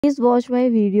Please watch my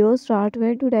video. Start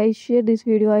when did I share this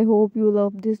video? I hope you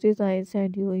love these designs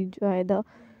and you enjoy the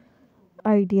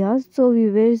ideas. So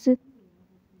viewers,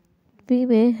 we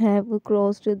may have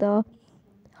crossed the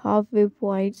halfway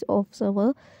points of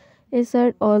summer.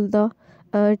 Insert all the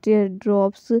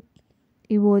teardrops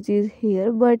emojis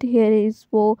here, but here is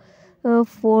for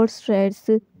four threads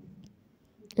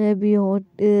beyond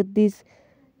these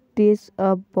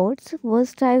bots. One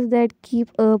styles that keep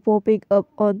popping up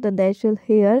on the natural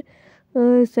hair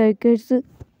circuits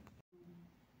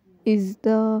is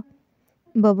the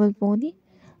bubble pony.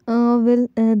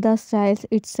 The styles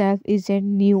itself isn't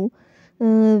new,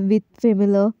 with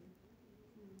familiar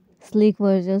sleek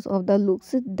versions of the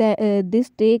looks.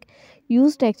 This take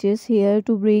use textures here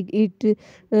to bring it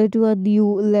to a new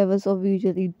levels of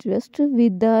visual interest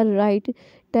with the right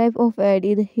type of add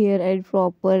in here and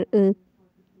proper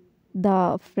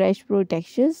the fresh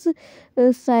protections.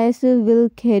 Size will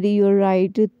carry you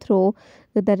right through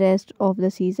the rest of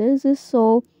the seasons.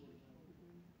 So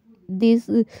these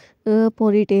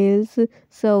ponytails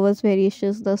serve as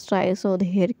variations the styles on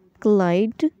hair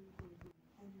client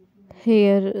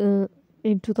hair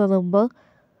into the number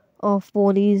of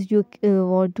ponies you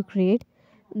want to create.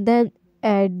 Then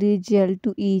add the gel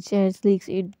to each and slicks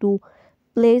into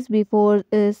place before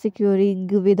securing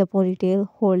with a ponytail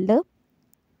holder.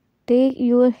 Take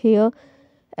your hair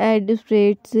and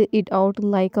spread it out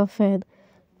like a fan.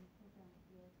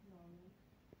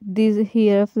 This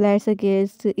hair flats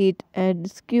against it and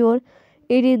skewer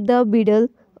it in the middle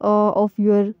of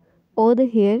your own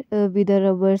hair with a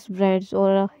rubber strands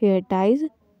or a hair ties.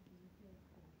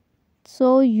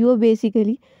 So you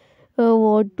basically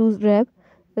want to wrap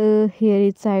hair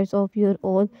insides of your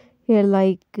own hair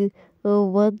like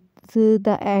once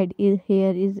the add in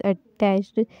hair is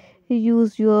attached,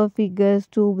 use your fingers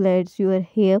to blend your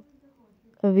hair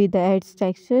with the edge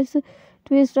textures.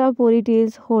 Twist a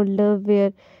ponytails holder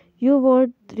where you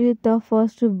want the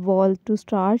first ball to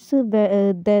start.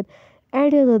 Then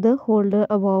add another holder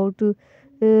about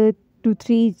 3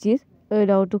 inches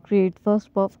now to create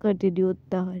first puff. Continue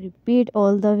the repeat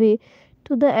all the way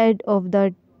to the end of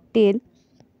the tail.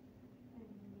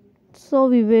 So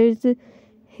viewers,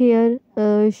 here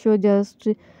show just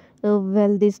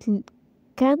well this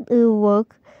can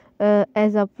work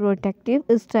as a protective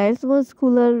styles. Once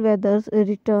cooler weathers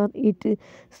return, it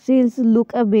still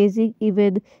look amazing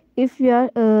even if you are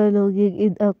looking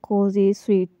in a cozy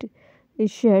sweet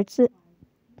shirts.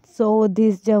 So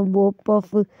this jumbo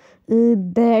puff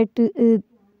that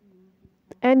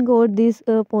and got these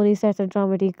pony sets and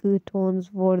dramatic tones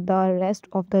for the rest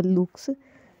of the looks.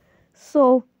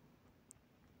 So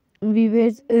we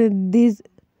wear these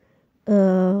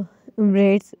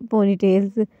braids,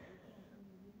 ponytails,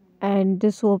 and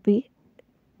the soapy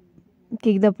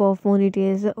kick the puff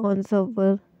ponytails on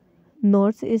silver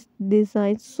knots is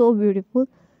designed so beautiful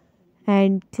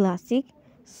and classic.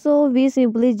 So we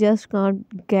simply just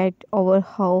can't get over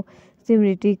how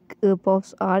symmetric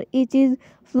puffs are. Each is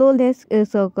flawless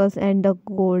circles and the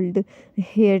gold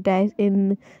hair ties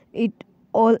in it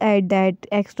all add that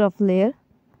extra flair.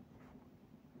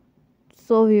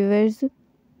 So viewers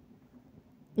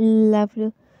left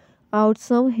out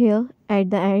some hair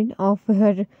at the end of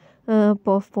her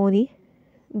puff pony,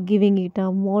 giving it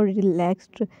a more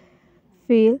relaxed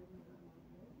feel.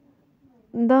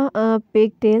 The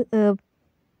pigtail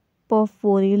puff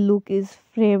pony look is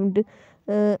framed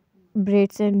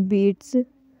braids and beads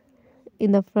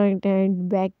in the front and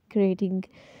back, creating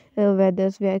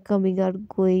weathers where coming or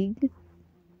going.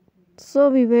 So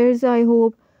viewers, I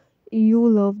hope you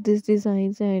love these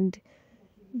designs and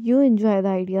you enjoy the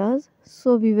ideas.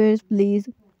 So viewers, please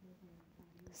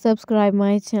subscribe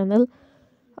my channel.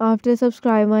 After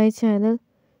subscribe my channel,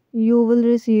 you will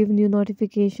receive new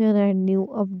notification and new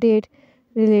update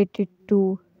related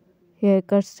to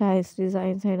haircut styles,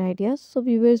 designs and ideas. So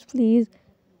viewers, please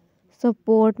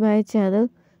support my channel,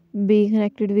 be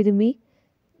connected with me.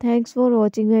 Thanks for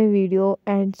watching my video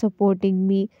and supporting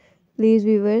me. Please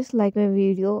viewers like my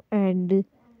video and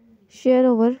share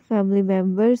our family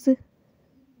members.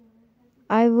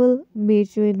 I will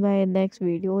meet you in my next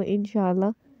video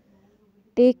inshallah.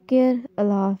 Take care.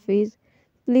 Allah Hafiz.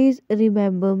 Please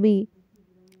remember me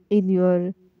in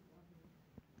your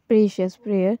precious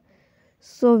prayer.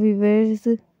 So viewers,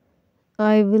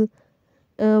 I will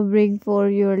bring for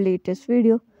your latest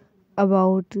video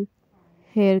about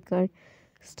haircut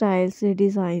styles,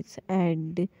 designs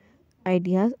and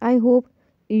ideas. I hope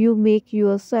you make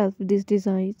yourself these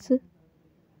designs.